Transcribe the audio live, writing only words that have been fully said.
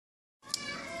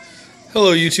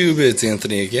Hello YouTube, it's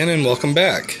Anthony again and welcome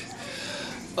back.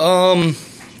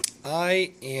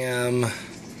 I am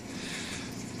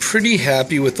pretty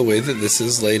happy with the way that this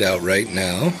is laid out right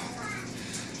now.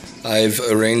 I've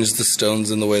arranged the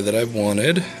stones in the way that I've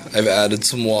wanted. I've added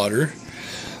some water.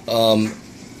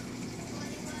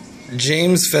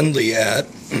 James Fendley at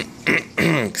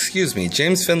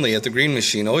James Fendley at the Green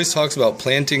Machine always talks about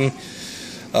planting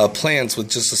plants with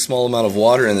just a small amount of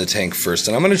water in the tank first,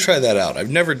 and I'm going to try that out. I've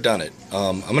never done it.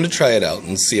 I'm going to try it out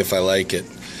and see if I like it.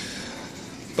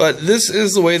 But this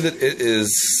is the way that it is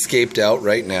scaped out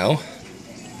right now.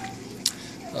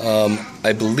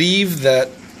 I believe that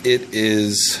it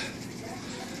is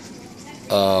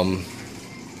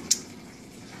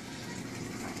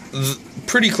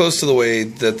pretty close to the way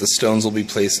that the stones will be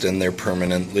placed in there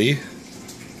permanently.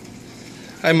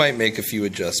 I might make a few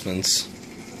adjustments.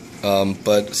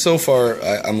 But so far,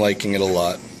 I'm liking it a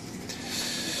lot.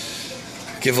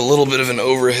 Give a little bit of an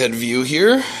overhead view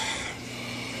here.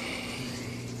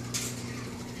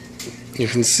 You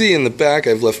can see in the back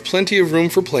I've left plenty of room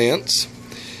for plants.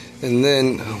 And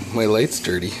then, oh, my light's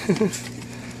dirty.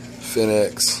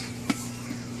 Finex.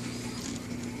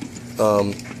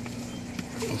 I'll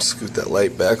scoot that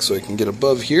light back so I can get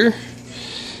above here.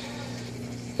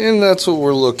 And that's what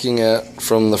we're looking at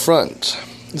from the front.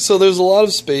 So there's a lot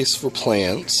of space for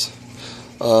plants.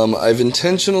 I've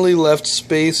intentionally left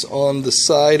space on the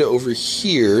side over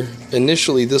here.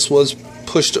 Initially this was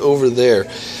pushed over there.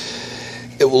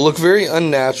 It will look very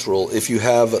unnatural if you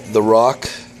have the rock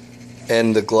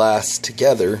and the glass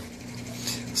together.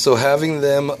 So having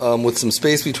them with some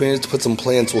space between it to put some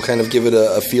plants will kind of give it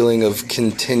a feeling of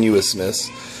continuousness.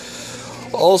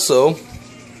 Also,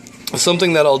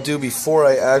 something that I'll do before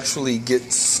I actually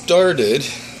get started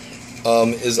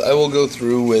is I will go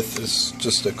through with this,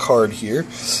 just a card here.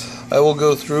 I will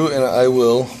go through and I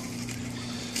will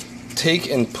take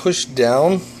and push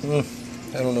down. I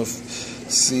don't know if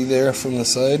see there from the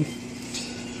side.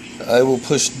 I will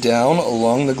push down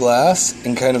along the glass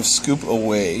and kind of scoop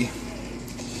away,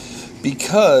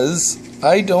 because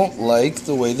I don't like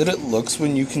the way that it looks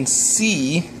when you can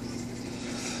see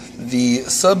the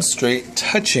substrate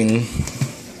touching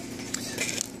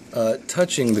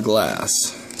the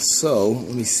glass. So,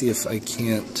 let me see if I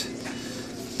can't.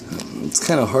 It's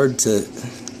kind of hard to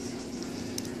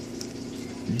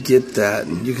get that.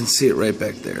 You can see it right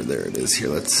back there. There it is. Here,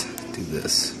 let's do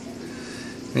this.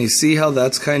 And you see how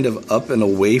that's kind of up and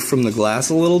away from the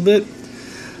glass a little bit?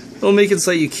 It'll make it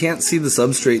so you can't see the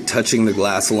substrate touching the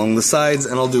glass along the sides,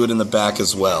 and I'll do it in the back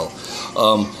as well.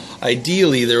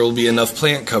 Ideally, there will be enough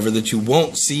plant cover that you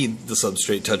won't see the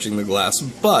substrate touching the glass,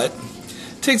 but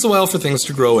it takes a while for things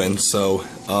to grow in, so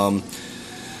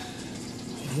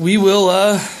we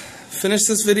will finish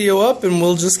this video up and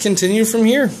we'll just continue from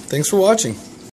here. Thanks for watching.